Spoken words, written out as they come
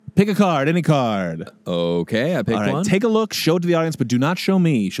Pick a card, any card. Okay, I picked All right, one. take a look, show it to the audience, but do not show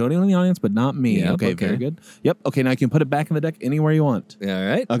me. Show it to the audience, but not me. Yep, okay, very good. Yep, okay, now you can put it back in the deck anywhere you want. All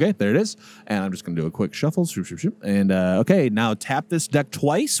right. Okay, there it is. And I'm just going to do a quick shuffle. Shoop, shoop, shoop. And okay, now tap this deck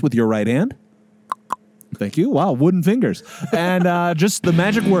twice with your right hand. Thank you. Wow, wooden fingers. And just the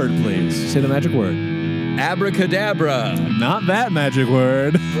magic word, please. Say the magic word. Abracadabra. Not that magic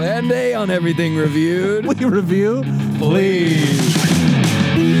word. Plan day on everything reviewed. We review, please.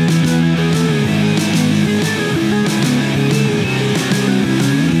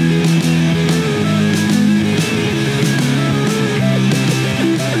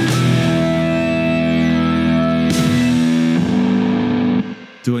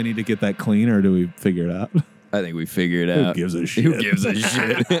 Do I need to get that clean or do we figure it out? I think we figured it out. Who gives a shit? Who gives a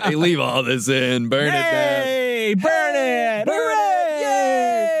shit? Hey, leave all this in. Burn Hey, burn it! it down. Burn it!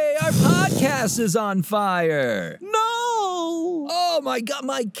 Yay! Our podcast is on fire. No! Oh my God,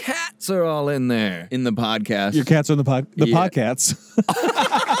 my cats are all in there in the podcast. Your cats are in the Yeah. podcats.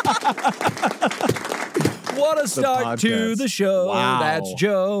 What a start to podcast. the show. Wow. That's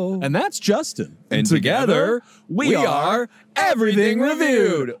Joe. And that's Justin. And together, we are Everything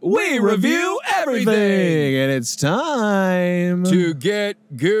Reviewed. We review everything. And it's time To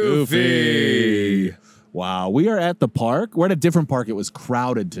get goofy. Wow, we are at the park. We're at a different park. It was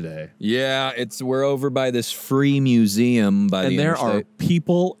crowded today. Yeah, we're over by this free museum by And the there interstate. are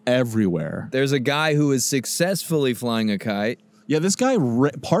people everywhere. There's a guy who is successfully flying a kite. Yeah, this guy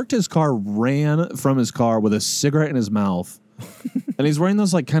parked his car, ran from his car with a cigarette in his mouth. And he's wearing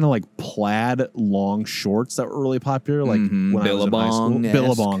those like kind of like plaid long shorts that were really popular, like when I was in high school. Billabong-esque.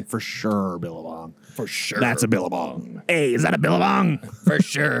 Billabong, for sure, Billabong. For sure. That's a Billabong. Hey, is that a Billabong? For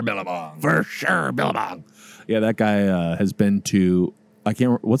sure, Billabong. For sure, Billabong. Yeah, that guy has been to, I can't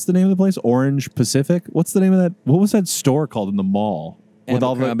remember, what's the name of the place? Orange Pacific? What's the name of that? What was that store called in the mall?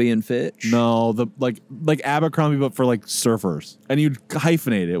 Abercrombie and Fitch? No, the like Abercrombie, but for like surfers. And you'd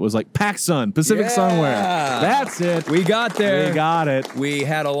hyphenate it. It was like PacSun, Pacific Sunwear. That's it. We got there. We got it. We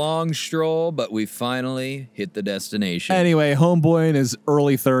had a long stroll, but we finally hit the destination. Anyway, homeboy in his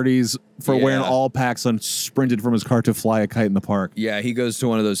early 30s for Yeah. wearing all PacSun sprinted from his car to fly a kite in the park. Yeah, he goes to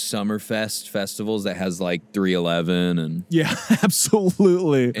one of those Summerfest festivals that has like 311 and Yeah,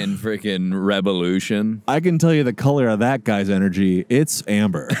 absolutely. freaking Revolution. I can tell you the color of that guy's energy. It's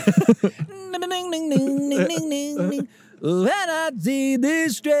amber. When I see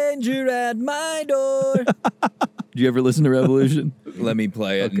this stranger at my door. Do you ever listen to Revolution? Let me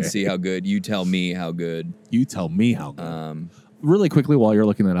play it and Okay. see how good. You tell me how good. You tell me how good. Really quickly, while you're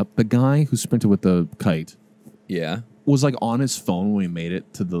looking that up, the guy who sprinted with the kite Yeah. was like on his phone when we made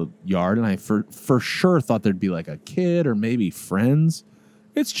it to the yard, and I for sure thought there'd be like a kid or maybe friends.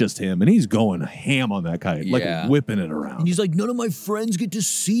 It's just him, and he's going ham on that kite, Yeah. like whipping it And around. he's like, none of my friends get to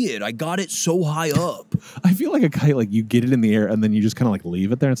see it. I got it so high up. I feel like a kite, like you get it in the air and then you just kind of like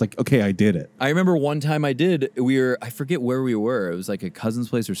leave it there. And it's like, okay, I did it. I remember one time I forget where we were. It was like a cousin's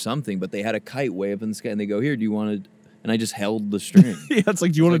place or something, but they had a kite way up in the sky, and they go, here, do you want to? And I just held the string. Yeah, it's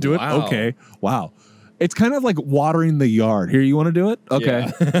like, do you want to like, do it? wow. Okay, wow. It's kind of like watering the yard. Here, you want to do it? Okay.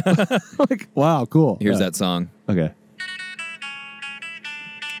 Like, wow, cool. Here's Yeah. that song. Okay.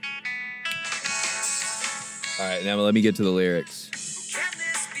 All right, now let me get to the lyrics. Can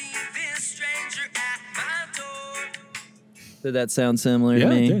this be this stranger at my door? Did that sound similar Yeah, to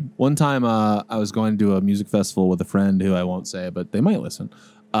me? it did. One time I was going to a music festival with a friend who I won't say, but they might listen.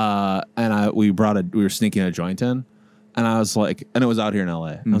 And we were sneaking a joint in. And I was like, and it was out here in LA.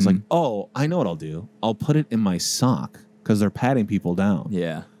 And I was like, oh, I know what I'll do. I'll put it in my sock because they're patting people down.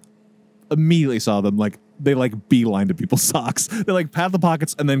 Yeah. Immediately saw them like they like beeline to people's socks. They like pat the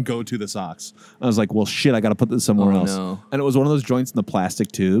pockets and then go to the socks. I was like, well, shit, I got to put this somewhere Oh, else. no. And it was one of those joints in the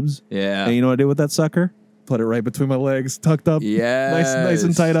plastic tubes. Yeah. And you know what I did with that sucker? Put it right between my legs, tucked up. Nice and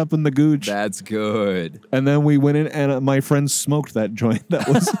Yes. tight up in the gooch. That's good. And then we went in and my friend smoked that joint. That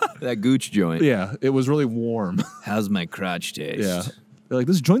was, That gooch joint. yeah, it was really warm. How's my crotch taste? Yeah. They're like,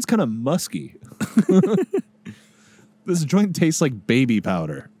 this joint's kind of musky. This joint tastes like baby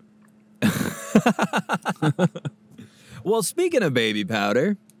powder. Well, speaking of baby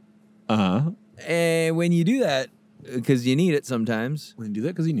powder, Uh-huh. and when you do that, because you need it sometimes, We can do that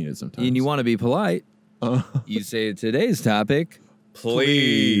because you need it sometimes. and you want to be polite, Uh, you say today's topic,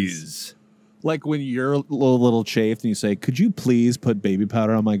 please. like when you're a little chafed and you say, could you please put baby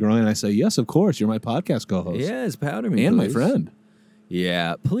powder on my groin? And I say, yes, of course. You're my podcast co-host. Yes, powder me, And my please. friend.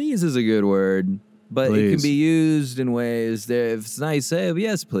 Yeah, please is a good word, but it can Please. be used in ways that if it's nice, say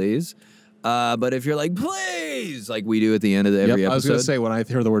yes, please. But if you're like, please, please, like we do at the end of every I was going to episode. say, when I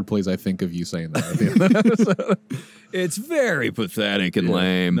hear the word please, I think of you saying that at the end of the episode. It's very pathetic and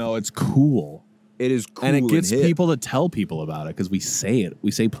lame. No, it's cool. It is cool And it gets hip. people to tell people about it because we say it. We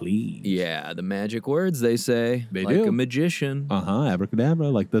say please. Yeah, the magic words they say. They like do. a magician. Abracadabra,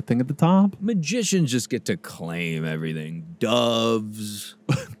 like the thing at the top. Magicians just get to claim everything. Doves,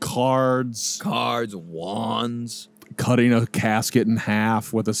 Cards, cards, wands. cutting a casket in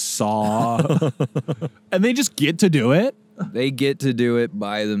half with a saw. And they just get to do it. They get to do it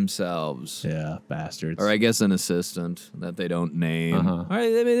by themselves. Yeah, bastards. Or I guess an assistant that they don't name. Uh-huh. Or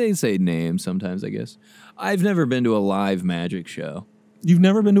they say names sometimes, I guess. I've never been to a live magic show. You've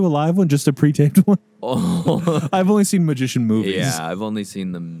never been to a live one, just a pre-taped one? Oh, I've only seen magician movies. yeah. I've only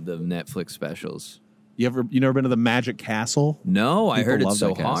seen the Netflix specials. You never been to the Magic Castle? No, I People heard love it's so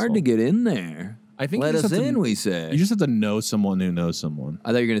that hard castle. to get in there. I think Let you just us have to- in, we say. You just have to know someone who knows someone.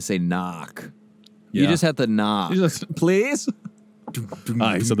 I thought you were going to say knock. You Yeah. just have to knock. You just, please?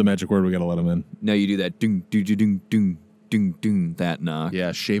 He said the magic word. We got to let him in. No, you do that. Dung, dung, dung, dung, dung, dung, that knock.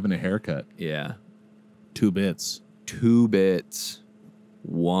 Yeah, shaving a haircut. Yeah. 2 bits. 2 bits.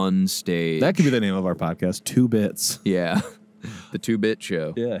 1 stage. That could be the name of our podcast. 2 bits. Yeah. The 2-bit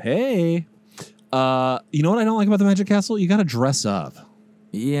show. Yeah. Hey. You know what I don't like about the Magic Castle? You got to dress up.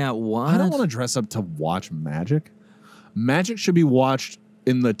 Yeah, what? I don't want to dress up to watch magic. Magic should be watched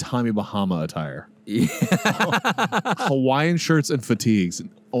in the Tommy Bahama attire. Hawaiian shirts and fatigues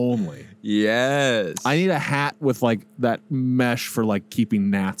only. Yes. I need a hat with like that mesh for like keeping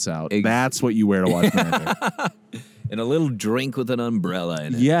gnats out. Ex- That's what you wear to watch magic. And a little drink with an umbrella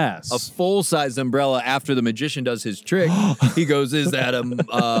in it. Yes. A full-sized umbrella after the magician does his trick. He goes, is that a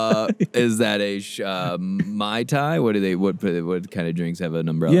Mai Tai? What kind of drinks have an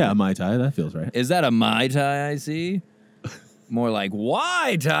umbrella? Yeah, Mai Tai. That feels right. Is that a Mai Tai I see? More like,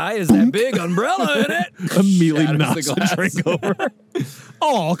 why Tai? Is that big umbrella in it? Immediately Shatters knocks the the glass. drink over.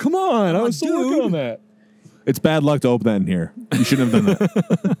 Oh, come on. I was still working on that. It's bad luck to open that in here. You shouldn't have done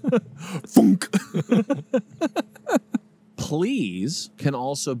that. Funk. Please can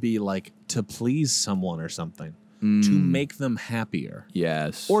also be like to please someone or something, to make them happier,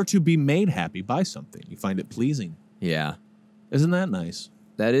 Yes. or to be made happy by something. You find it pleasing. Yeah. Isn't that nice?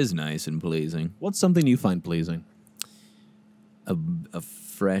 That is nice and pleasing. What's something you find pleasing? A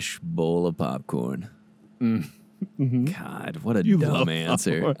fresh bowl of popcorn. God, what a You dumb love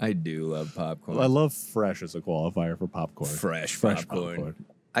answer. popcorn. I do love popcorn. I love fresh as a qualifier for popcorn. fresh popcorn. popcorn.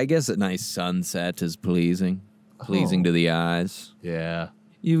 I guess a nice sunset is pleasing. Pleasing Oh. to the eyes. Yeah.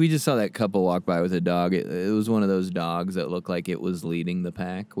 We just saw that couple walk by with a dog. It was one of those dogs that looked like it was leading the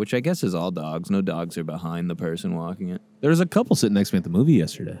pack, which I guess is all dogs. No dogs are behind the person walking it. There was a couple sitting next to me at the movie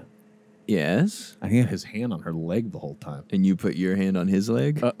yesterday. Yes. I had his hand on her leg the whole time. And you put your hand on his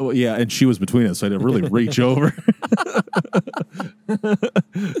leg? Well, yeah, and she was between us, so I didn't really reach over.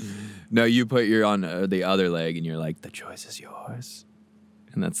 No, you put your on the other leg and you're like, the choice is yours.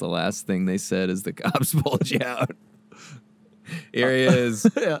 And that's the last thing they said as the cops pulled you out. Here he is.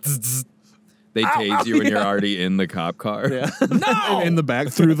 They tase you when you're already in the cop car. No! In the back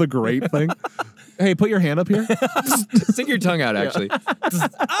through the grate thing. Hey, put your hand up here. Stick your tongue out, actually.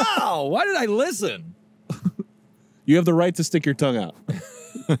 Ow! Why did I listen? You have the right to stick your tongue out.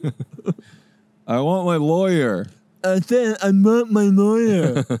 I want my lawyer. I want my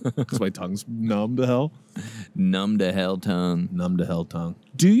lawyer. Because my tongue's numb to hell. Numb to hell tongue. Numb to hell tongue.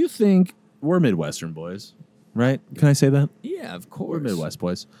 Do you think we're Midwestern boys? Right? Can I say that? Yeah, of We're course. Midwest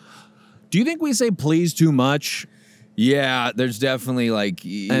boys. Do you think we say please too much? Yeah, there's definitely like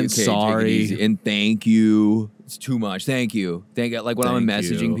And take it sorry. easy. And thank you. It's too much. Thank you. Like when I'm Thank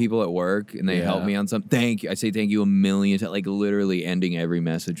messaging you. people at work and they help Yeah. me on something. Thank you. I say thank you a million times, like literally ending every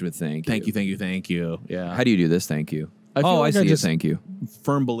message with thank you. Thank you, thank you, thank you. Yeah. How do you do this? Thank you. I feel I like I see just- a thank you.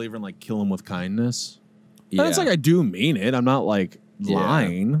 Firm believer in like kill them with kindness. Yeah. And it's like I do mean it. I'm not like Yeah.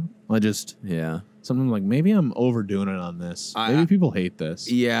 lying. I just yeah. something like maybe I'm overdoing it on this. I- Maybe people hate this.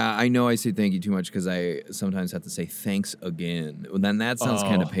 Yeah, I know I say thank you too much because I sometimes have to say thanks again. Well, then that sounds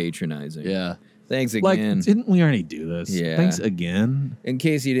kind Oh. of patronizing. Yeah. Thanks Like, again. didn't we already do this? Yeah. Thanks again. In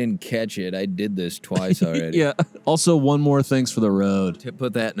case you didn't catch it, I did this twice already. Yeah. Also, one more thanks for the road. To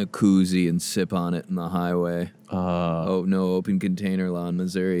put that in a koozie and sip on it in the highway. Oh, no open container law in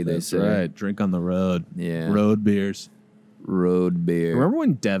Missouri, they That's say. right. Drink on the road. Yeah. Road beers. Road beer. Remember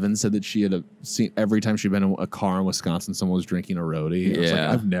when Devin said that she had seen every time she'd been in a car in Wisconsin, someone was drinking a roadie? I was like,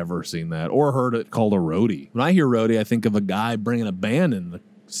 Yeah. I've never seen that or heard it called a roadie. When I hear roadie, I think of a guy bringing a band in the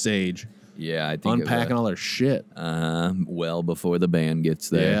stage, Yeah, I think unpacking all their shit. well before the band gets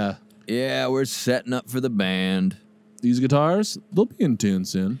there. Yeah. Yeah, we're setting up for the band. These guitars, they'll be in tune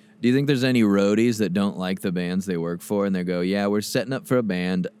soon. Do you think there's any roadies that don't like the bands they work for and they go, yeah, we're setting up for a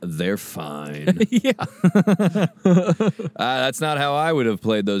band. They're fine. Yeah. That's not how I would have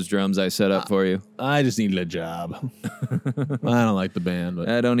played those drums I set up for you. I just needed a job. I don't like the band, but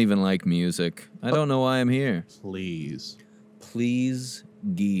I don't even like music. I don't know why I'm here. please. Please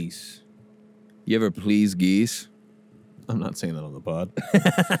geese. You ever please geese? I'm not saying that on the pod.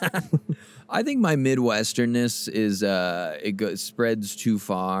 I think my Midwesternness is spreads too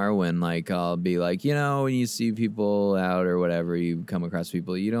far when like I'll be like, you know, when you see people out or whatever, you come across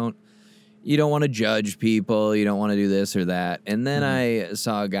people, you don't want to judge people, you don't want to do this or that. And then I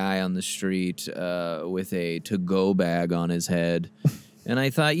saw a guy on the street with a to-go bag on his head. And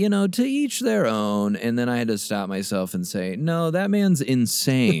I thought, you know, to each their own. And then I had to stop myself and say, no, that man's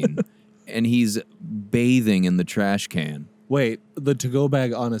insane. And he's bathing in the trash can. Wait, the to-go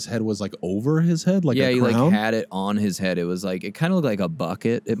bag on his head was like over his head? Like Yeah, a he crown? like had it on his head. It was like, it kind of looked like a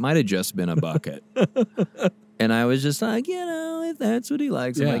bucket. It might have just been a bucket. And I was just like, you know, if that's what he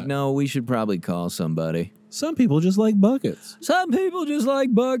likes. I'm Yeah. like, no, we should probably call somebody. Some people just like buckets. Some people just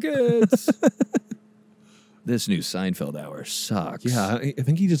like buckets. This new Seinfeld hour sucks. Yeah, I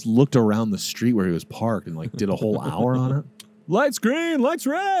think he just looked around the street where he was parked and like did a whole hour on it. Lights green, lights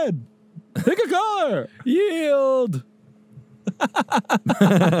red. Pick a color. Yield.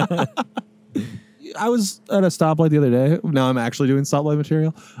 I was at a stoplight the other day. Now I'm actually doing stoplight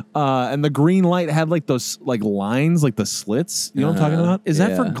material. And the green light had like those like lines, like the slits. You know what I'm talking about? Is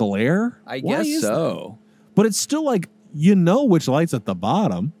that for yeah. glare? I Why guess is that? so. But it's still like, you know which light's at the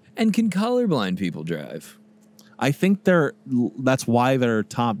bottom. And can colorblind people drive? I think that's why they're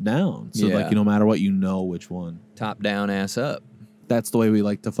top down. So Yeah. like, no matter what, you know which one. Top down, ass up. That's the way we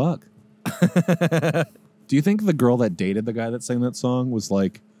like to fuck. Do you think the girl that dated the guy that sang that song was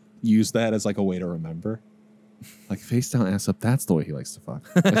like, used that as like a way to remember? Like face down, ass up, that's the way he likes to fuck.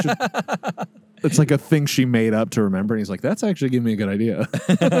 It's like a thing she made up to remember. And he's like, that's actually giving me a good idea.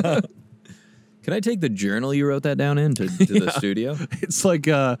 Can I take the journal you wrote that down in to the studio? It's like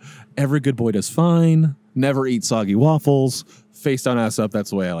every good boy does fine. Never eat soggy waffles. Face down, ass up, that's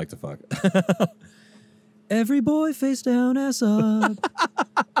the way I like to fuck. Every boy face down, ass up.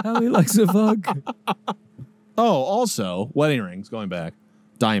 How he likes to fuck. Oh, also, wedding rings, going back.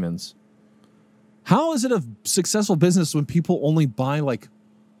 Diamonds. How is it a successful business when people only buy like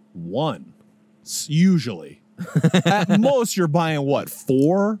one? Usually. At most, you're buying what,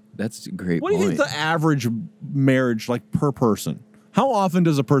 4? That's a great What do point. you think the average marriage, like per person? How often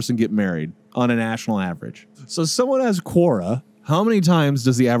does a person get married on a national average? So someone has Quora. How many times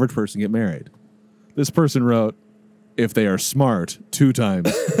does the average person get married? This person wrote, if they are smart, 2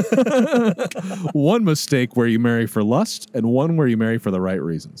 times. One mistake where you marry for lust and one where you marry for the right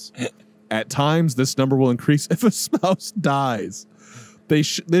reasons. At times, this number will increase if a spouse dies.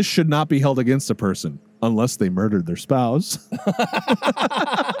 This should not be held against a person unless they murdered their spouse.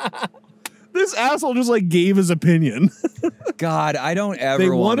 This asshole just like gave his opinion. God, I don't ever They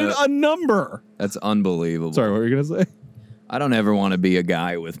want wanted a number. That's unbelievable. Sorry, what were you going to say? I don't ever want to be a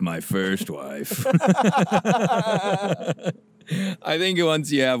guy with my first wife. I think once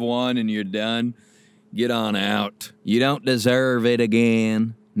you have one and you're done, get on out. You don't deserve it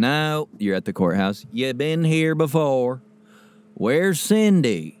again. No, you're at the courthouse. You've been here before. Where's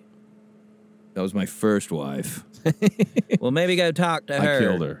Cindy? That was my first wife. Well, maybe go talk to her. I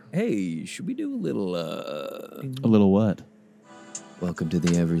killed her. Hey, should we do a little, A little what? welcome to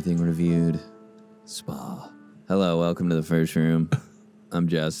the Everything Reviewed Spa. Hello, welcome to the first room. I'm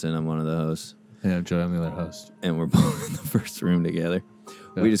Justin. I'm one of the hosts. Yeah, I'm Joey. I'm the other host. And we're both in the first room together.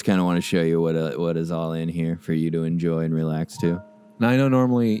 Yeah. We just kind of want to show you what is all in here for you to enjoy and relax to. Now, I know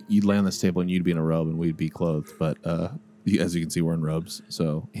normally you'd lay on this table and you'd be in a robe and we'd be clothed, but as you can see, we're in robes.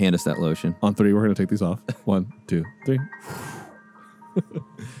 So Hand us that lotion. on 3, we're going to take these off. 1, 2, 3.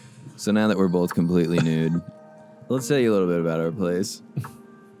 So now that we're both completely nude, let's tell you a little bit about our place.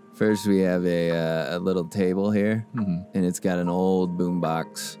 First, we have a little table here, and it's got an old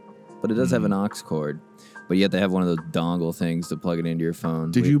boombox, but it does have an aux cord. But you have to have one of those dongle things to plug it into your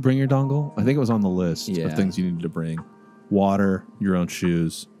phone. Did you bring your dongle? I think it was on the list Yeah. of things you needed to bring. Water, your own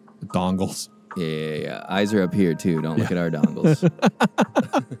shoes, dongles. Yeah. Eyes are up here, too. Don't look at our dongles.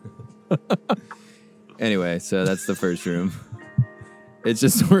 Anyway, so that's the first room. It's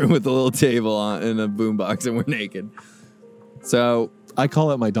just a room with a little table and a boombox, and we're naked. So I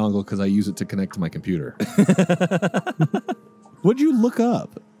call it my dongle because I use it to connect to my computer. What'd you look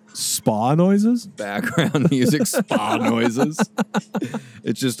up? Spa noises? background music, spa noises.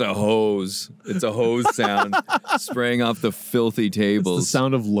 It's just a hose. It's a hose sound spraying off the filthy The tables.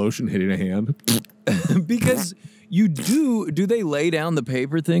 sound of lotion hitting a hand. Because You do they lay down the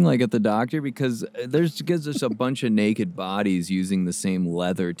paper thing like at the doctor? Because there's just a bunch of naked bodies using the same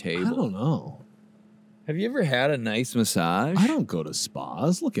leather I table. don't know. Have you ever had a nice massage? I don't go to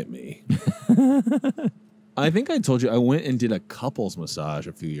spas. Look at me. I think I told you I went and did a couples massage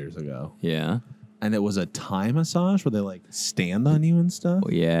a few years ago. Yeah. And it was a Thai massage where they like stand on you and stuff. Oh,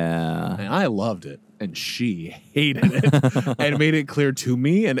 yeah. And I loved it. And she hated it and made it clear to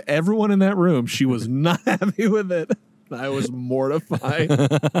me and everyone in that room she was not happy with it. I was mortified.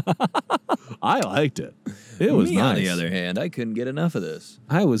 I liked it. It was Me, nice. on the other hand, I couldn't get enough of this.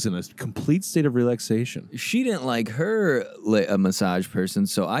 I was in a complete state of relaxation. She didn't like her a massage person,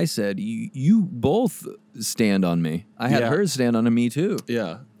 so I said, "You both stand on me." I had Yeah. her stand on me too.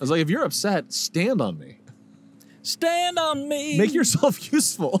 Yeah. I was like, if you're upset, stand on me. Stand on me. Make yourself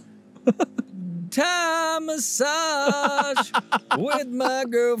useful. Thai massage with my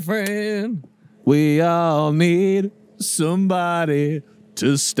girlfriend. We all need somebody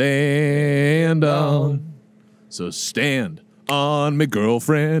to stand on. So stand on me,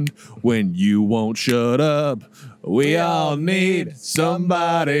 girlfriend, when you won't shut up. We all need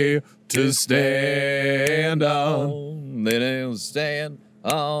somebody to stand on. Then he'll stand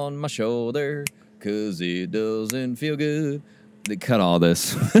on my shoulder, 'cause it doesn't feel good. They cut all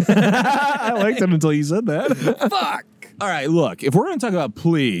this. I liked it until you said that. Fuck! All right, look, if we're going to talk about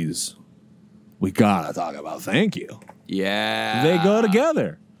please, we got to talk about thank you. Yeah. They go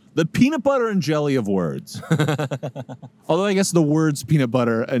together. The peanut butter and jelly of words. Although I guess the words peanut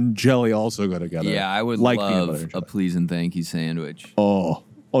butter and jelly also go together. Yeah, I would like peanut butter love and a jelly. please and thank you sandwich. Oh,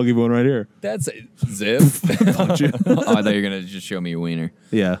 I'll give you one right here. That's it. Zip. Punch you. Oh, I thought you were going to just show me your wiener.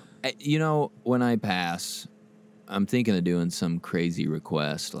 Yeah. You know, when I pass, I'm thinking of doing some crazy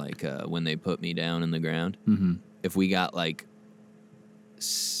request, like when they put me down in the ground. Mm-hmm. If we got like,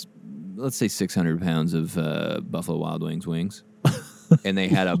 let's say 600 pounds of Buffalo Wild Wings wings, and they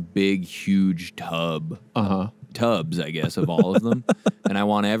had a big, huge tubs, I guess, of all of them. And I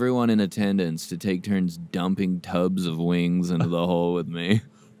want everyone in attendance to take turns dumping tubs of wings into the hole with me.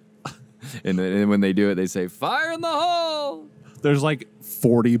 And then when they do it, they say, "Fire in the hole!" There's like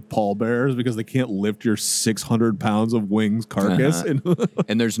 40 pallbearers because they can't lift your 600 pounds of wings carcass.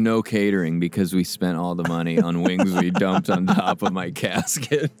 And there's no catering because we spent all the money on wings we dumped on top of my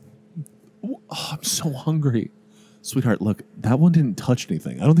casket. Oh, I'm so hungry. Sweetheart, look, that one didn't touch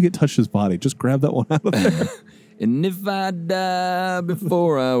anything. I don't think it touched his body. Just grab that one out of there. And if I die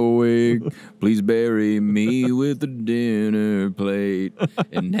before I wake, please bury me with a dinner plate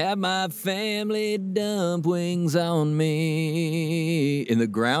and have my family dump wings on me. And the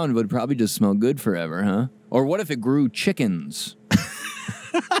ground would probably just smell good forever, huh? Or what if it grew chickens?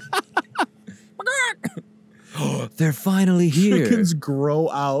 They're finally here. Chickens grow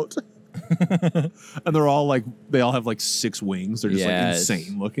out. And they're all like, they all have like 6 wings. They're just Yes. like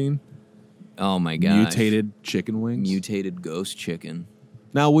insane looking. Oh my gosh. Mutated chicken wings. Mutated ghost chicken.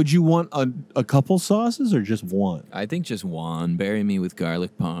 Now, would you want a couple sauces or just one? I think just one. Bury me with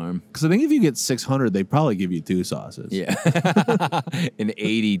garlic parm. Because I think if you get 600, they probably give you 2 sauces. Yeah. And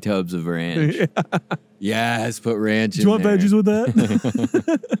 80 tubs of ranch. Yes, put ranch Do in you want there. veggies with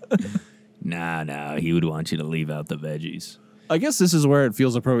that? Nah, he would want you to leave out the veggies. I guess this is where it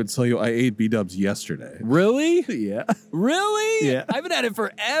feels appropriate to tell you I ate B-dubs yesterday. Really? Yeah. Really? Yeah. I haven't had it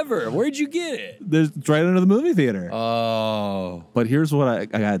forever. Where'd you get it? It's right under the movie theater. Oh. But here's what I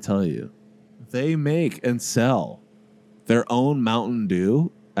gotta tell you. They make and sell their own Mountain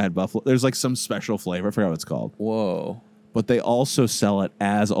Dew at Buffalo. There's like some special flavor. I forgot what it's called. Whoa. But they also sell it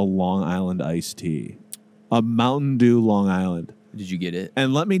as a Long Island iced tea. A Mountain Dew Long Island. Did you get it?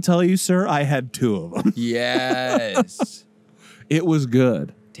 And let me tell you, sir, I had 2 of them. Yes. It was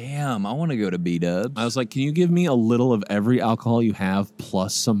good. Damn, I want to go to B-Dubs. I was like, can you give me a little of every alcohol you have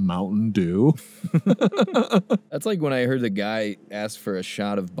plus some Mountain Dew? That's like when I heard the guy ask for a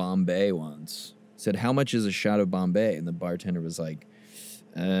shot of Bombay once. Said, "How much is a shot of Bombay?" And the bartender was like,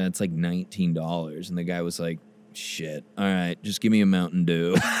 "It's like $19." And the guy was like, "Shit. All right, just give me a Mountain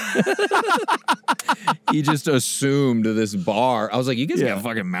Dew." He just assumed this bar. I was like, "You guys got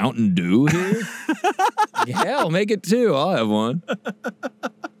fucking Mountain Dew here?" Hell, make it 2. I'll have one.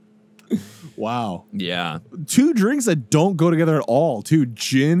 Wow. Yeah. 2 drinks that don't go together at all, too.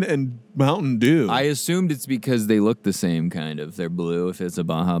 Gin and Mountain Dew. I assumed it's because they look the same, kind of. They're blue if it's a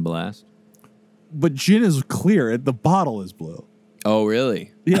Baja Blast. But gin is clear. The bottle is blue. Oh,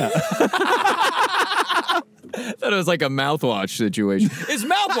 really? Yeah. I thought it was like a mouthwash situation. Is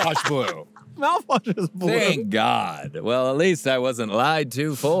mouthwash blue? Mouthwash is blue. Thank God. Well, at least I wasn't lied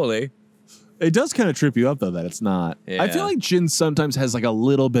to fully. It does kind of trip you up, though, that it's not. I Yeah. feel like gin sometimes has like a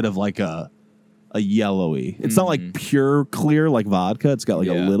little bit of like a a yellowy. It's not like pure clear like vodka. It's got like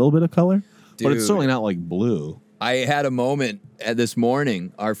a little bit of color, but it's Dude. certainly not like blue. I had a moment this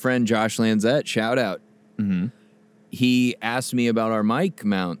morning. Our friend Josh Lanzette, shout out. He asked me about our mic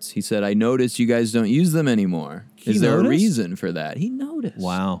mounts. He said, I noticed you guys don't use them anymore. He Is there a noticed? reason for that? He noticed.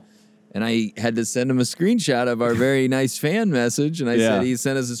 Wow. And I had to send him a screenshot of our very nice fan message. And I said, he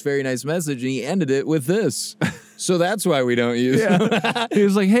sent us this very nice message and he ended it with this. So that's why we don't use them. He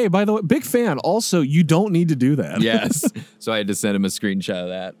was like, hey, by the way, big fan. Also, you don't need to do that. Yes. So I had to send him a screenshot of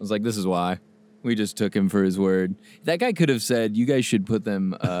that. I was like, this is why. We just took him for his word. That guy could have said, you guys should put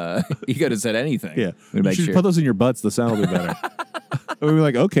them, he could have said anything. Yeah. We'd You make should sure. put those in your butts. The sound will be better. And we were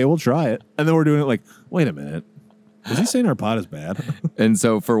like, okay, we'll try it. And then we're doing it like, wait a minute. Was he saying our pot is bad? And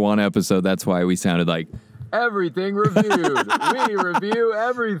so for one episode, that's why we sounded like, everything reviewed. We review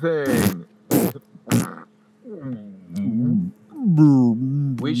everything.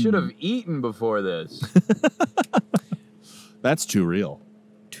 We should have eaten before this. That's too real.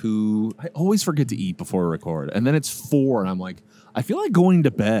 I always forget to eat before we record. And then it's 4 and I'm like, I feel like going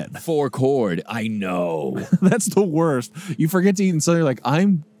to bed. 4 chord. I know. That's the worst. You forget to eat and suddenly you're like,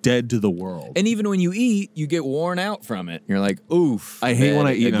 I'm dead to the world. And even when you eat, you get worn out from it. You're like, oof. I hate when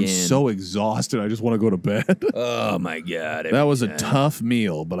I bed eat and I'm again. so exhausted. I just want to go to bed. Oh my God. That was a tough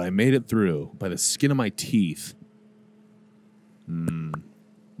meal, but I made it through by the skin of my teeth.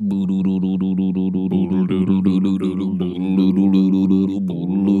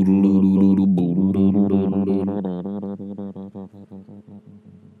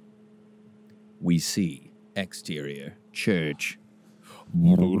 We see exterior church.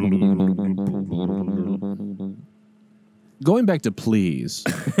 Going back to please.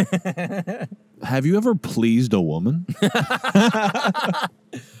 Have you ever pleased a woman?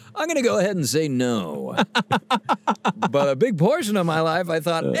 I'm going to go ahead and say no. But a big portion of my life, I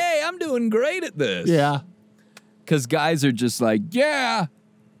thought, hey, I'm doing great at this. Yeah. Because guys are just like, yeah,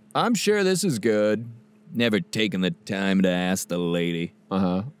 I'm sure this is good. Never taken the time to ask the lady.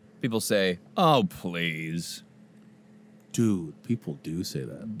 Uh-huh. People say, oh, please, Dude, people do say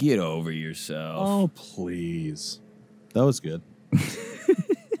that. get over yourself. Oh, please. That was good.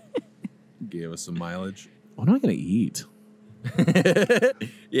 Gave us some mileage. What am I going to eat?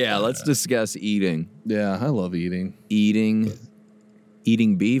 Yeah, let's discuss eating. Yeah, I love eating. Eating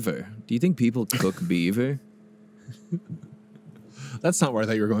beaver. Do you think people cook beaver? That's not where I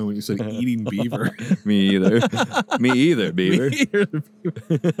thought you were going when you said eating beaver. Me either. Me either, beaver. Me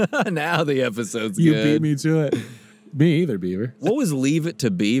either. Now the episode's You good. beat me to it. Me either, Beaver. What was Leave It to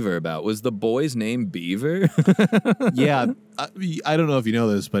Beaver about? Was the boy's name Beaver? Yeah, I don't know if you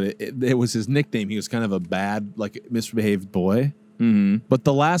know this, but it was his nickname. He was kind of a bad, like, misbehaved boy. Mm-hmm. But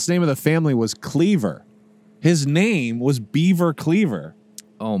the last name of the family was Cleaver. His name was Beaver Cleaver.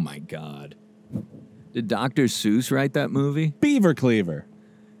 Oh my God. Did Dr. Seuss write that movie? Beaver Cleaver.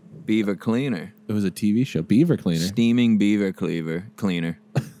 Beaver Cleaner. It was a TV show. Beaver Cleaner. Steaming Beaver Cleaner.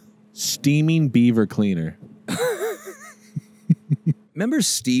 Steaming Beaver Cleaner. Remember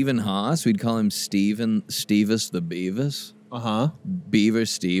Stephen Haas? We'd call him Stevis the Beavis. Uh-huh. Beaver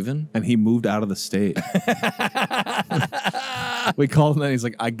Steven. And he moved out of the state. We called him and he's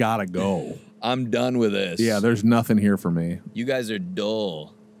like, I gotta go. I'm done with this. Yeah, there's nothing here for me. You guys are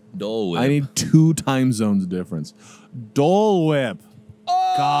dull. Dull Whip. I need 2 time zones difference. Dole Whip.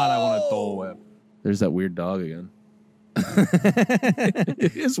 Oh! God, I want a Dole Whip. There's that weird dog again.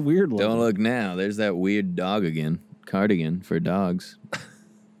 It is weird looking. Don't look now. There's that weird dog again. Cardigan for dogs.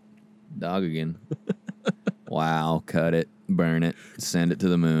 Dog again. Wow. Cut it. Burn it. Send it to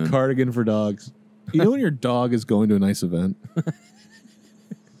the moon. Cardigan for dogs. You know when your dog is going to a nice event?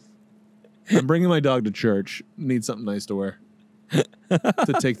 I'm bringing my dog to church. Need something nice to wear.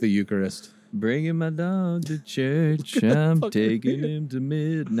 To take the Eucharist. Bringing my dog to church. I'm taking him to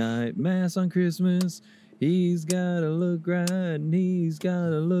midnight mass on Christmas. He's gotta look right and he's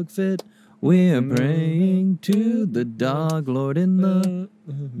gotta look fit. We're praying to the dog lord in the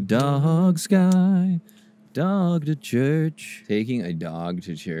dog sky. Dog to church. Taking a dog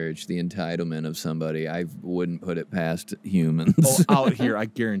to church, the entitlement of somebody, I wouldn't put it past humans. Oh, out here, I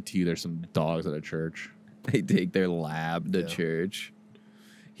guarantee you there's some dogs at a church. They take their lab to church.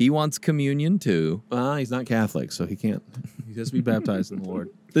 He wants communion too. He's not Catholic, so he can't. He has to be baptized in the Lord.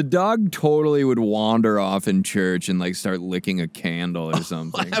 The dog totally would wander off in church and like start licking a candle or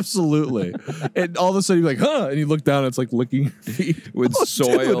something. Absolutely. And all of a sudden you're like, huh? And you look down and it's like licking your feet. Would Oh,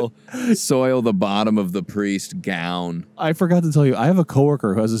 soil the bottom of the priest's gown. I forgot to tell you, I have a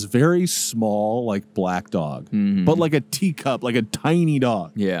coworker who has this very small, like, black dog, but like a teacup, like a tiny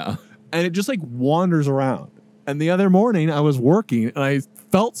dog. Yeah. And it just like wanders around. And the other morning I was working and I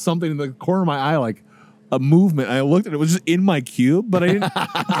felt something in the corner of my eye, like a movement. I looked and it was just in my cube, but I didn't,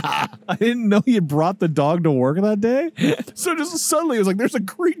 I didn't know he had brought the dog to work that day. So just suddenly it was like, there's a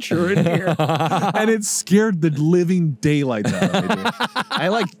creature in here. And it scared the living daylights out of me. Dude. I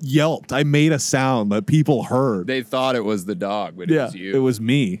like yelped. I made a sound that people heard. They thought it was the dog, but it Yeah, was you. it was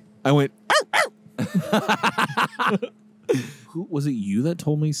me. I went, ow, ow. Who was it? You that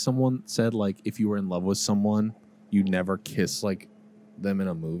told me someone said like if you were in love with someone, you'd never kiss like them in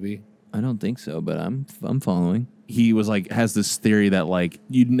a movie. I don't think so, but I'm following. He was like has this theory that like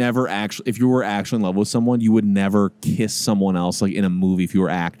you'd never actually, if you were actually in love with someone, you would never kiss someone else like in a movie if you were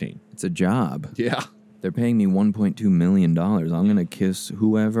acting. It's a job. Yeah. They're paying me $1.2 million. I'm going to kiss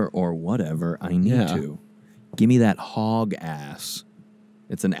whoever or whatever I need Yeah. to. Give me that hog ass.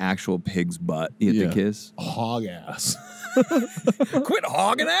 It's an actual pig's butt you have to kiss. Hog ass. Quit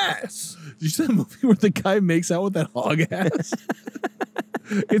hogging ass. Did you see that movie where the guy makes out with that hog ass?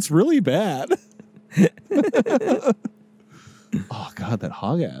 It's really bad. Oh, God, that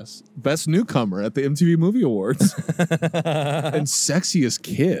hog ass. Best newcomer at the MTV Movie Awards. And sexiest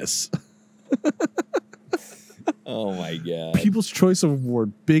kiss. Oh, my God. People's Choice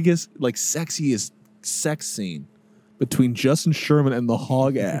Award, biggest, like, sexiest sex scene between Justin Sherman and the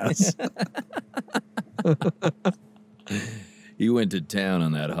hog ass. He went to town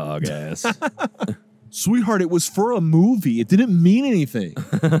on that hog ass. Sweetheart, it was for a movie. It didn't mean anything.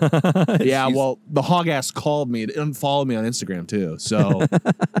 Yeah, well, the hog ass called me. It unfollowed me on Instagram, too. So,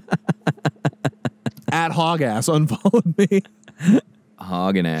 at hog ass unfollowed me.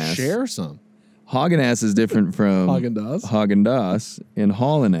 Hogging ass. Share some. Hogging ass is different from Haagen-Dazs? Haagen-Dazs and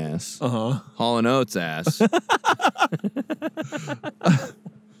Hallin' ass. Uh-huh. Hallin' Oats ass.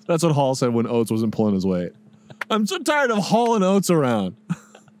 That's what Hall said when Oates wasn't pulling his weight. I'm so tired of hauling Oates around.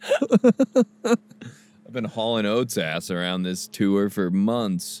 I've been hauling Oats ass around this tour for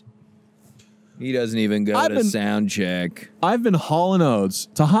months. He doesn't even go to sound check. I've been hauling Oates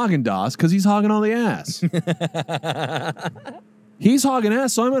to Haagen-Dazs because he's hogging all the ass. He's hogging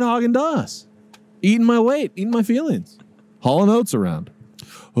ass, so I'm at Haagen-Dazs. Eating my weight, eating my feelings. Hauling Oates around.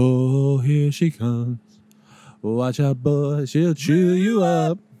 Oh, here she comes. Watch out, boy, she'll chew you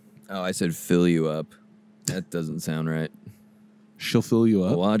up. Oh, I said fill you up. That doesn't sound right. She'll fill you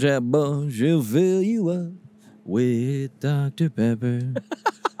up. Watch out, boy, she'll fill you up with Dr. Pepper.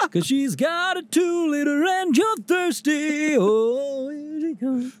 Cause she's got a 2-liter and you're thirsty. Oh, here she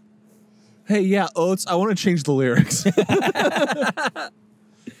comes. Hey, yeah, Oates, I want to change the lyrics.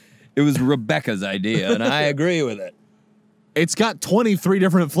 It was Rebecca's idea, and I agree with it. It's got 23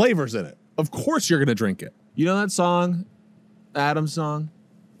 different flavors in it. Of course you're going to drink it. You know that song? Adam's song?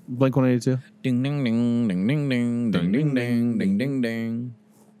 Blink-182? Ding, ding, ding, ding, ding, ding, ding, ding, ding, ding, ding, ding.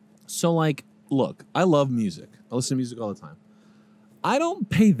 So, like, look, I love music. I listen to music all the time. I don't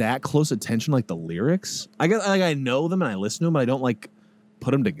pay that close attention, like, the lyrics. I know them and I listen to them, but I don't, like,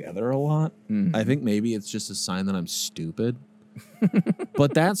 put them together a lot. Mhm. I think maybe it's just a sign that I'm stupid.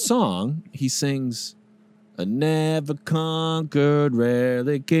 But that song, he sings, I never conquered,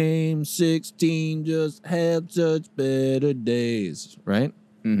 rarely came, 16 just had such better days, right?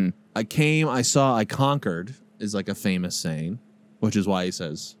 Mm-hmm. I came, I saw, I conquered is like a famous saying, which is why he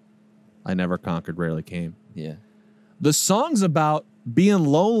says, I never conquered, rarely came. Yeah. The song's about being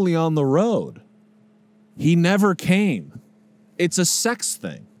lonely on the road. He never came. It's a sex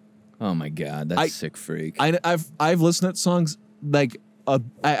thing. Oh my God, that's sick freak. I've listened to songs like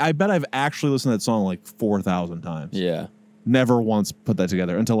I bet I've actually listened to that song like 4,000 times. Yeah. Never once put that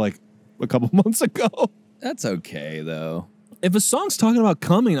together until like a couple months ago. That's okay though. If a song's talking about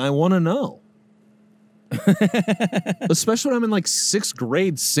coming, I want to know. Especially when I'm in like 6th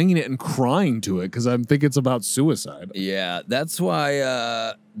grade singing it and crying to it because I think it's about suicide. Yeah, that's why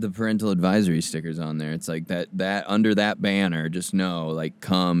the parental advisory sticker's on there. It's like that under that banner, just know like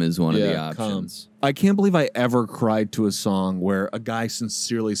come is one of the options. I can't believe I ever cried to a song where a guy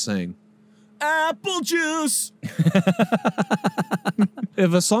sincerely sang, apple juice.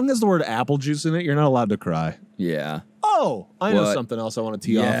 If a song has the word apple juice in it, you're not allowed to cry. Yeah. Oh, I know What? something else I want to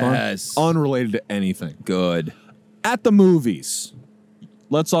tee Yes. off on. Unrelated to anything. Good. At the movies.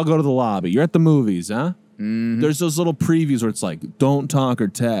 Let's all go to the lobby. You're at the movies, huh? Mhm. There's those little previews where it's like, don't talk or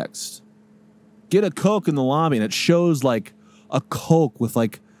text. Get a Coke in the lobby, and it shows like a Coke with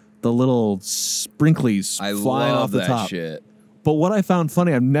like the little sprinklies I flying love off the that top. shit. But what I found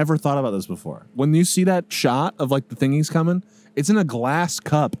funny, I've never thought about this before. When you see that shot of like the thingies coming, it's in a glass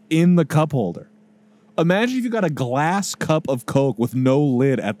cup in the cup holder. Imagine if you got a glass cup of Coke with no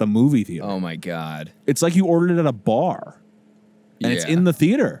lid at the movie theater. Oh my God. It's like you ordered it at a bar. And it's Yeah. in the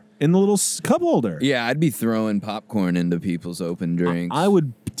theater. in the little cup holder. Yeah, I'd be throwing popcorn into people's open drinks. I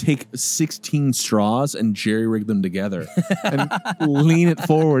would take 16 straws and jerry rig them together and lean it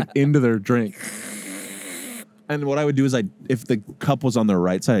forward into their drink. And what I would do is if the cup was on their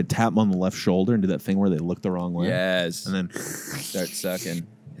right side, I'd tap them on the left shoulder and do that thing where they look the wrong way. Yes. And then start sucking.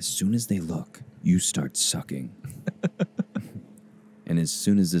 As soon as they look, you start sucking. And as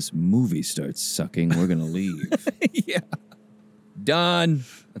soon as this movie starts sucking, we're going to leave. yeah. Done.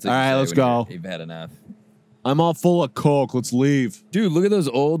 That's what All you right, say let's when go. You've had enough. I'm all full of coke. Let's leave. Dude, look at those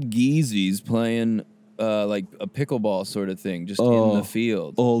old geezies playing like a pickleball sort of thing just in the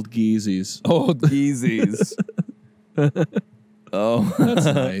field. Old geezies. Old geezies. Oh. That's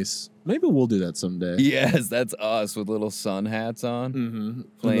nice. Maybe we'll do that someday. Yes, that's us with little sun hats on. Mm-hmm.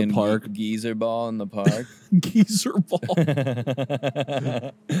 Playing in the park. geezer ball in the park. Geezer ball.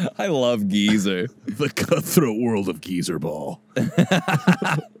 I love geezer. The cutthroat world of geezer ball.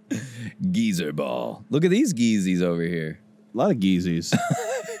 Geezer ball. Look at these geezies over here. A lot of geezies.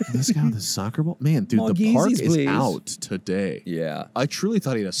 This guy with the soccer ball? Man, dude, More the park geezies, is please. out today. Yeah. I truly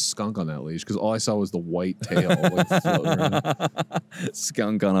thought he had a skunk on that leash because all I saw was the white tail like, floating around.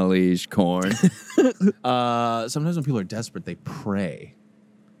 Skunk on a leash, corn. Sometimes when people are desperate, they pray.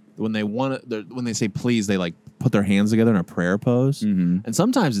 When they when they say please, they like put their hands together in a prayer pose. Mm-hmm. And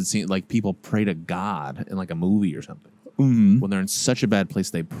sometimes it seems like people pray to God in like a movie or something. Mm-hmm. When they're in such a bad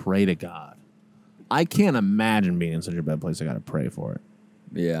place, they pray to God. I can't imagine being in such a bad place. I got to pray for it.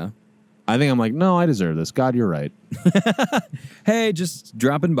 Yeah. I think I'm like, no, I deserve this. God, you're right. Hey, just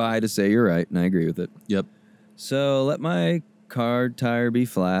dropping by to say you're right, and I agree with it. Yep. So let my car tire be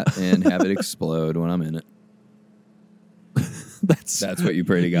flat and have it explode when I'm in it. That's what you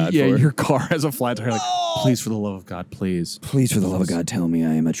pray to God Yeah, for. your car has a flat tire. Like, please, for the love of God, please. Please, for the love of God, tell me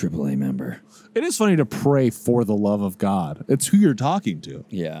I am a AAA member. It is funny to pray for the love of God. It's who you're talking to.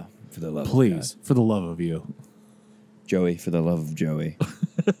 Yeah, for the love of Please, God. for the love of you. Joey, for the love of Joey.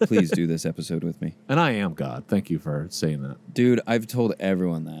 Please do this episode with me. And I am God. Thank you for saying that. Dude, I've told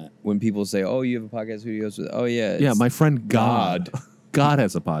everyone that. When people say, oh, you have a podcast videos with, oh, yeah. Yeah, it's my friend God. God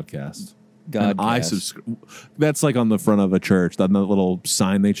has a podcast. God. And I subscribe. That's like on the front of a church. That little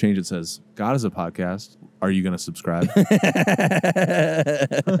sign they change. It says, God has a podcast. Are you going to subscribe?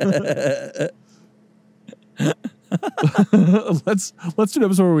 Let's do an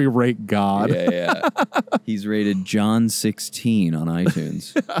episode where we rate God. Yeah. He's rated John 16 on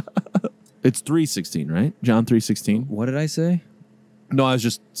iTunes. It's 3:16, right? John 3:16. What did I say? No, I was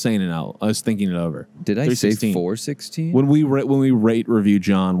just saying it out. I was thinking it over. Did I say 3:16. 416? When we rate review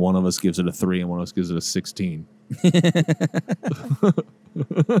John, one of us gives it a 3 and one of us gives it a 16.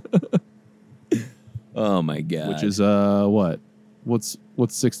 Oh my God. Which is what? What's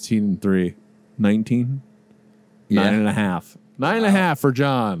 16 and 3? 19? Yeah. 9.5. 9.5 for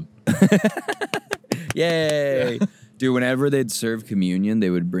John. Yay. Dude, whenever they'd serve communion, they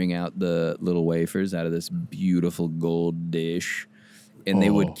would bring out the little wafers out of this beautiful gold dish. And they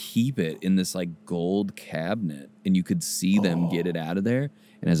would keep it in this like gold cabinet. And you could see them get it out of there.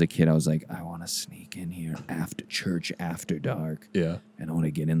 And as a kid, I was like, I want to sneak in here after church, after dark. Yeah. And I want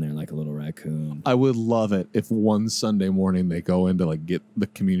to get in there like a little raccoon. I would love it if one Sunday morning they go in to like get the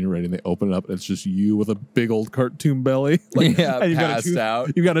communion ready and they open it up and it's just you with a big old cartoon belly. Like, Yeah, and passed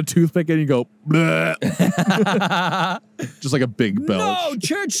out. You got a toothpick and you go, "Bleh." Just like a big belch. No,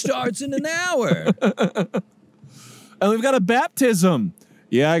 church starts in an hour. And we've got a baptism.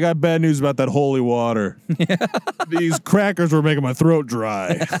 Yeah, I got bad news about that holy water. These crackers were making my throat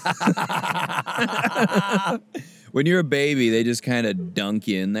dry. When you're a baby, they just kind of dunk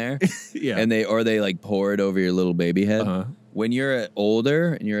you in there. Yeah. And they like pour it over your little baby head. Uh-huh. When you're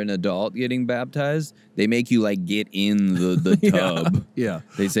older and you're an adult getting baptized, they make you like get in the tub. Yeah.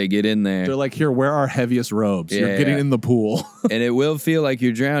 They say get in there. They're like, here, wear our heaviest robes. You're Yeah, getting yeah. in the pool. And it will feel like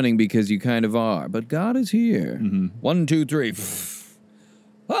you're drowning because you kind of are. But God is here. Mm-hmm. 1, 2, 3.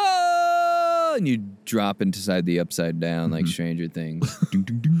 Oh! And you drop inside the upside down like Stranger Things.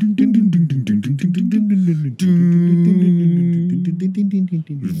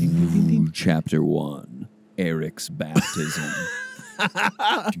 Chapter 1. Eric's baptism.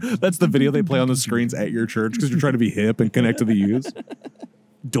 That's the video they play on the screens at your church because you're trying to be hip and connect to the youth.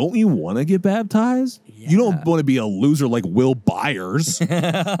 Don't you want to get baptized? You don't want to be a loser like Will Byers.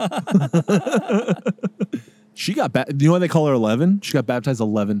 She got you know why they call her 11? She got baptized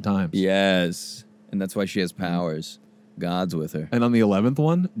 11 times. Yes. And that's why she has powers. God's with her. And on the 11th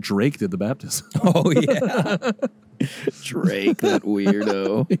one, Drake did the baptism. Oh, yeah. Drake, that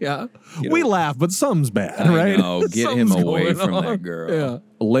weirdo. Yeah. You We know- laugh, but something's bad, I right? know. Get him Something's away going from on. that girl. Yeah.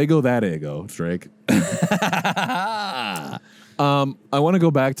 Lego that ego, Drake. I want to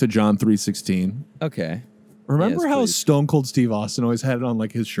go back to John 3:16. Okay. Remember Yes, how please. Stone Cold Steve Austin always had it on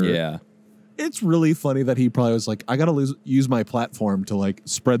like his shirt? Yeah. It's really funny that he probably was like, I got to use my platform to like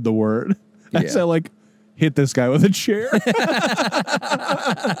spread the word. As Yeah. I like hit this guy with a chair.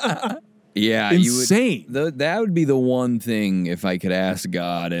 Yeah. Insane. That would be the one thing, if I could ask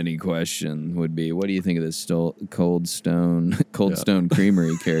God any question, would be, what do you think of this Cold Stone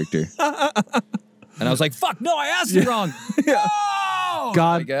Creamery character? And I was like, fuck, no, I asked it wrong. No!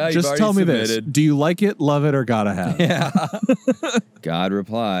 God, Like, you've just already tell me this. submitted. Do you like it, love it, or gotta have? Yeah. God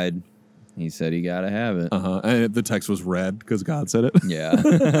replied. He said he gotta have it. And the text was red because God said it.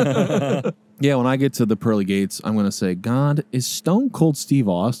 Yeah. Yeah, when I get to the pearly gates, I'm going to say, God, is Stone Cold Steve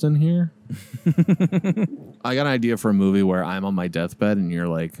Austin here? I got an idea for a movie where I'm on my deathbed and you're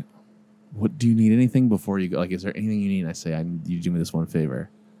like, what do you need anything before you go? Like, is there anything you need? And I say, I need you to do me this one favor.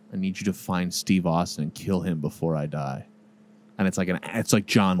 I need you to find Steve Austin and kill him before I die. And it's like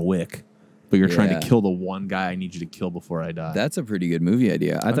John Wick, but you're trying Yeah. to kill the one guy I need you to kill before I die. That's a pretty good movie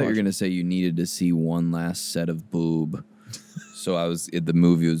idea. I thought you were watch going to say you needed to see one last set of boob. So the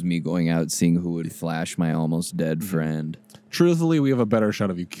movie was me going out seeing who would flash my almost dead friend. Truthfully, we have a better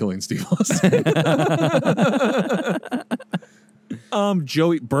shot of you killing Steve Austin.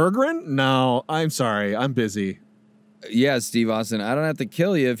 Joey Berggren? No, I'm sorry. I'm busy. Yeah, Steve Austin, I don't have to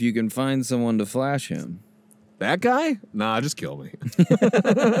kill you if you can find someone to flash him. That guy? Nah, just kill me.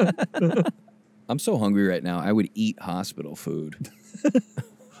 I'm so hungry right now. I would eat hospital food.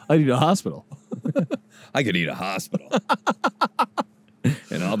 I need a hospital. I could eat a hospital.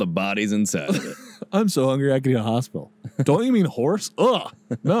 And all the bodies inside of it. I'm so hungry I could eat a hospital. Don't you mean horse? Ugh.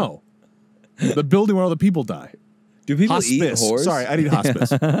 No. The building where all the people die. Do people eat Hospice. horse? Sorry, I need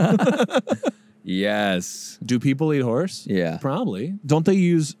hospice. Yes. Do people eat horse? Yeah. Probably. Don't they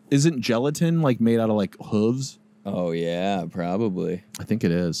isn't gelatin like made out of like hooves? Oh, yeah, probably. I think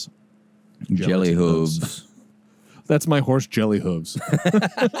it is. Jelly Gelatin hooves. That's my horse, Jelly Hooves.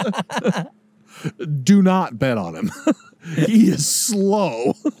 Do not bet on him. He is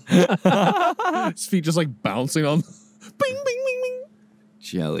slow. His feet just like bouncing on. Bing, bing, bing, bing.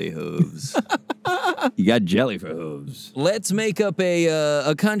 Jelly hooves. You got jelly for hooves. Let's make up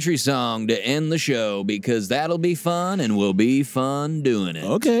a country song to end the show because that'll be fun and we'll be fun doing it.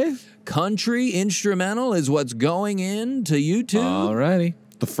 Okay. Country instrumental is what's going into YouTube. Alrighty.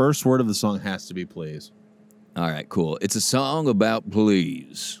 The first word of the song has to be please. All right, cool. It's a song about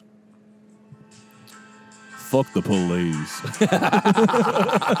please. Fuck the police.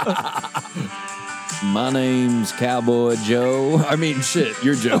 My name's Cowboy Joe. I mean, shit,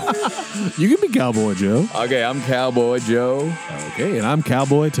 you're Joe. You can be Cowboy Joe. Okay, I'm Cowboy Joe. Okay, and I'm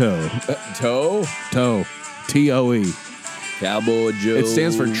Cowboy Toe. Toe? Toe. T-O-E. Cowboy Joe. It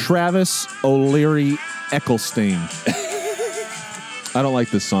stands for Travis O'Leary Eccleston. I don't like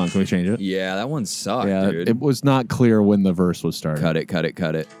this song. Can we change it? Yeah, that one sucked, Yeah, dude. it was not clear when the verse was started. Cut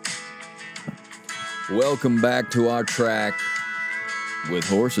it. Welcome back to our track with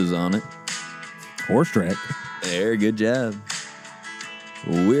horses on it. Horse track. There, good job.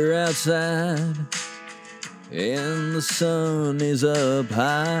 We're outside and the sun is up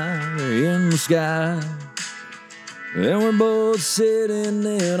high in the sky. And we're both sitting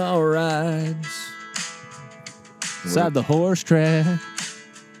in our rides. Inside the horse track.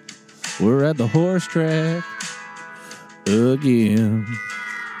 We're at the horse track again.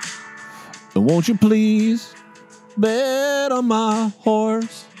 And won't you please bet on my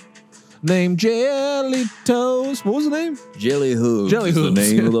horse named Jelly Toast. What was the name? Jelly Hooves Jelly is the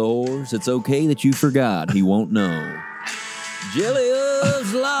Hooves. name of the horse. It's okay that you forgot. He won't know. Jelly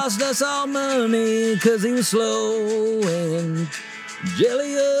Hooves lost us all money because he was slow. And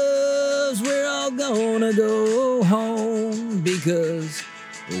Jelly Hooves, we're all gonna go home because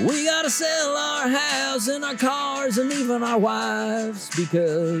we gotta sell our house and our cars and even our wives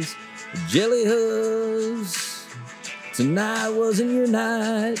because Jelly Hooves, tonight wasn't your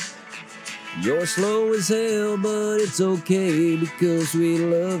night. You're slow as hell, but it's okay because we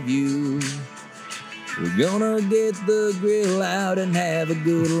love you. We're gonna get the grill out and have a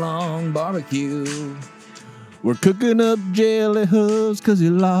good long barbecue. We're cooking up Jelly Hooves because he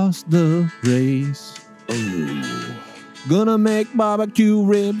lost the race. Oh, Gonna make barbecue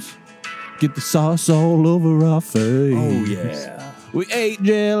ribs. Get the sauce all over our face. oh yeah. We ate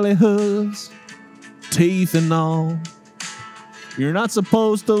Jelly Hooves, teeth and all. You're not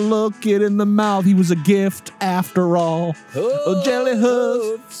supposed to look it in the mouth. He was a gift after all. Oh, Jelly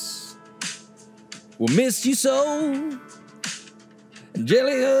Hooves. We'll miss you so.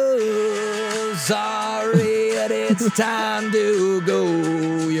 Jelly Hooves, sorry that it's time to go.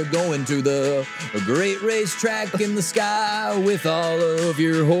 You're going to the great racetrack in the sky with all of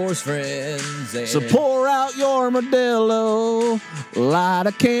your horse friends. And So pour out your Modelo, light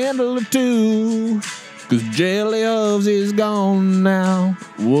a candle or two, 'cause Jelly Hooves is gone now.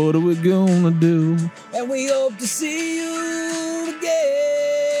 What are we gonna do? And we hope to see you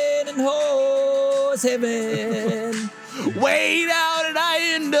again in horse heaven. Wait out and I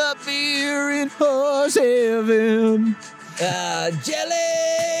end up here in horse heaven. Jelly,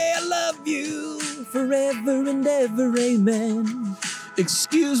 I love you forever and ever, amen.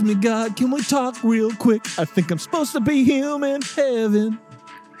 Excuse me, God, can we talk real quick? I think I'm supposed to be him in heaven.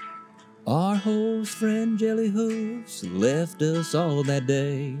 Our horse friend Jelly Hooves left us all that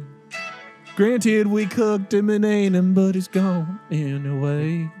day. Granted, we cooked him and ate him, but he's gone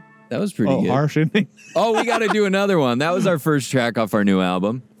anyway. That was pretty good. Harsh ending. Oh, we got to do another one. That was our first track off our new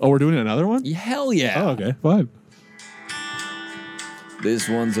album. Oh, we're doing another one? Hell yeah. Oh, okay, fine. This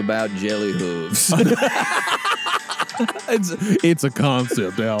one's about Jelly Hooves. It's a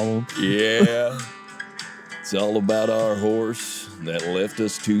concept album. Yeah. It's all about our horse that left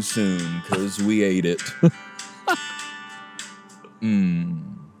us too soon because we ate it.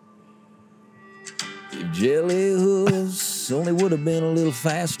 If Jelly Hooves only would have been a little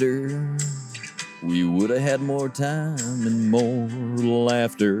faster, we would have had more time and more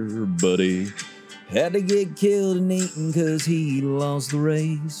laughter. But he had to get killed and eaten because he lost the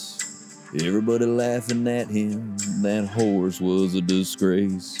race. Everybody laughing at him, that horse was a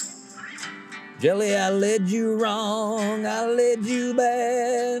disgrace. Jelly, I led you wrong, I led you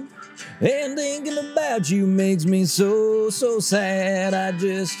bad. And thinking about you makes me so sad. I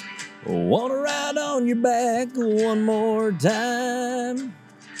just wanna ride on your back one more time.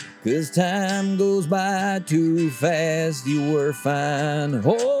 'Cause time goes by too fast. You were a fine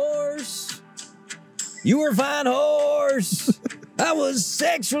horse. You were a fine horse. I was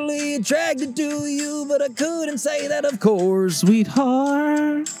sexually attracted to you, but I couldn't say that, of course.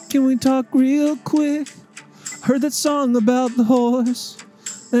 Sweetheart, can we talk real quick? Heard that song about the horse,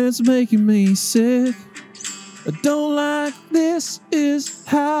 and it's making me sick. I don't like this, is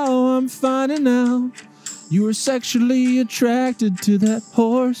how I'm finding out. You were sexually attracted to that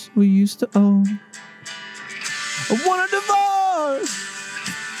horse we used to own. I want a divorce.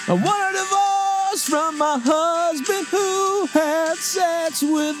 I want a divorce from my husband who had sex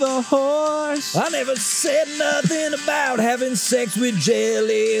with a horse. I never said nothing about having sex with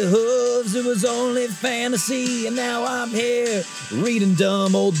Jelly Hooves. It was only fantasy, and now I'm here reading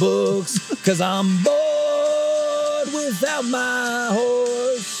dumb old books, 'cause I'm bored without my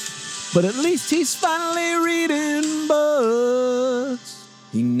horse. But at least he's finally reading books.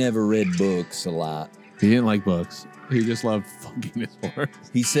 He never read books a lot. He didn't like books. He just loved fucking his horse.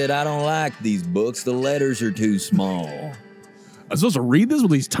 He said, I don't like these books. The letters are too small. I'm supposed to read this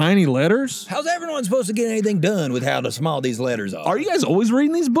with these tiny letters? How's everyone supposed to get anything done with how small these letters are? Are you guys always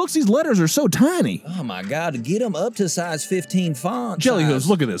reading these books? These letters are so tiny. Oh my God, to get them up to size 15 font. Jelly size. Hooves,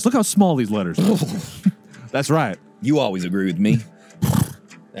 look at this. Look how small these letters are. That's right. You always agree with me.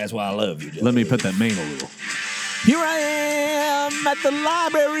 That's why I love you, Jelly. Let me put that mane a little. Here I am at the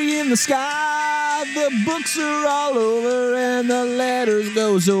library in the sky. The books are all over and the letters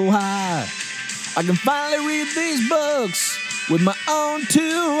go so high. I can finally read these books with my own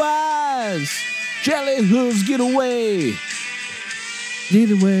two eyes. Jelly Hooves, get away.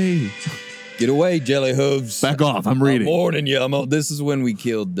 Get away. Get away, Jelly Hooves. Back off, I'm reading. I'm warning you. This is when we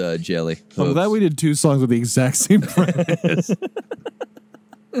killed Jelly Hooves. I'm glad we did two songs with the exact same premise.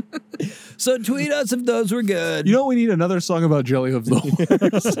 So tweet us if those were good. You know, we need another song about Jelly Hooves, though.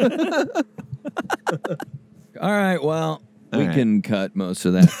 All right, well, we right. can cut most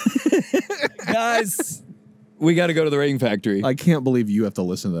of that. Guys, we got to go to the Rating Factory. I can't believe you have to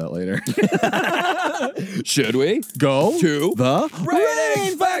listen to that later. Should we? Go To the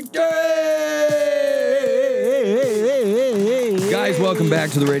Rating Factory! Guys, welcome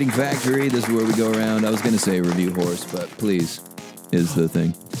back to the Rating Factory. This is where we go around. I was going to say review horse, but please is the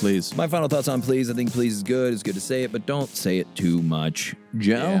thing. Please. My final thoughts on please. I think please is good. It's good to say it, but don't say it too much.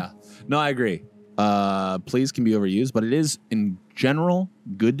 Joe? Yeah. No, I agree. Please can be overused, but it is in general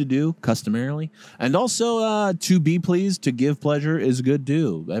good to do customarily. And also to be pleased, to give pleasure is good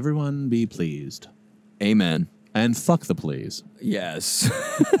too. Everyone be pleased. Amen. And fuck the please. Yes.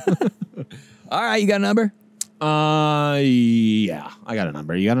 All right, you got a number? Yeah. I got a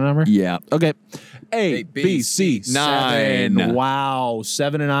number. You got a number? Yeah. Okay. A, B, C, 9. 7. Wow.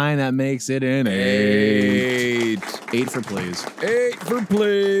 7 and 9. That makes it an 8. 8 for please. 8 for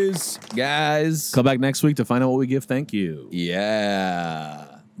please. Guys. Come back next week to find out what we give. Thank you.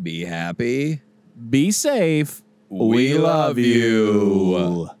 Yeah. Be happy. Be safe. We love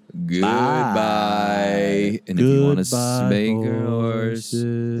you. Goodbye. And if you want to Goodbye, spank your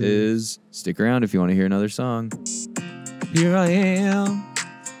horses, stick around if you want to hear another song. Here I am,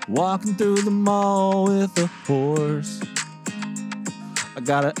 walking through the mall with a horse. I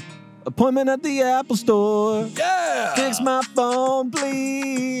got an appointment at the Apple store. Yeah! Fix my phone,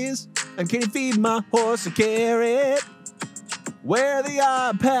 please. And can you feed my horse a carrot? Where are the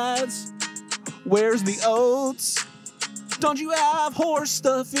iPads? Where's the oats? Don't you have horse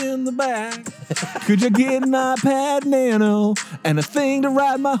stuff in the bag? Could you get an iPad Nano and a thing to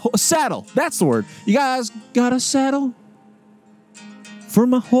ride my horse? Saddle. That's the word. You guys got a saddle for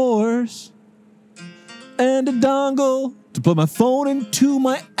my horse and a dongle to put my phone into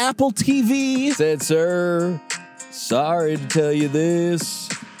my Apple TV. Said, sir, sorry to tell you this.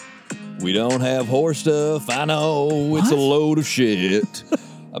 We don't have horse stuff. I know it's a load of shit.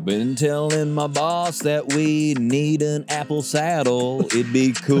 I've been telling my boss that we need an Apple saddle. It'd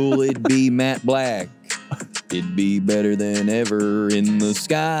be cool, it'd be matte black. It'd be better than ever in the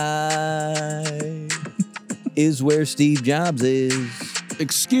sky. Is where Steve Jobs is.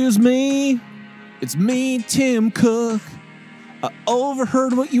 Excuse me, it's me, Tim Cook. I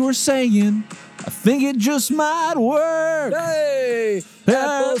overheard what you were saying. I think it just might work. Hey,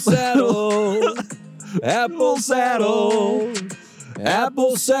 Apple saddle, Apple saddle.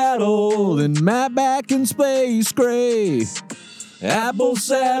 Apple saddle and matte back in space gray. Apple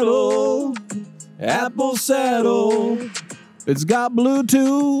saddle, Apple saddle. It's got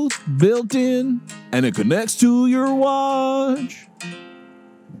Bluetooth built in and it connects to your watch.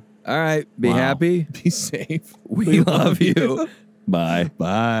 All right, be Wow. happy. Be safe. We love you. Bye.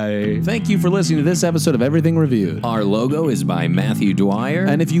 Bye. Thank you for listening to this episode of Everything Reviewed. Our logo is by Matthew Dwyer.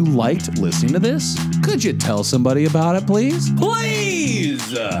 And if you liked listening to this, could you tell somebody about it, please?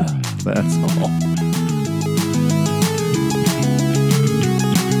 please! That's all.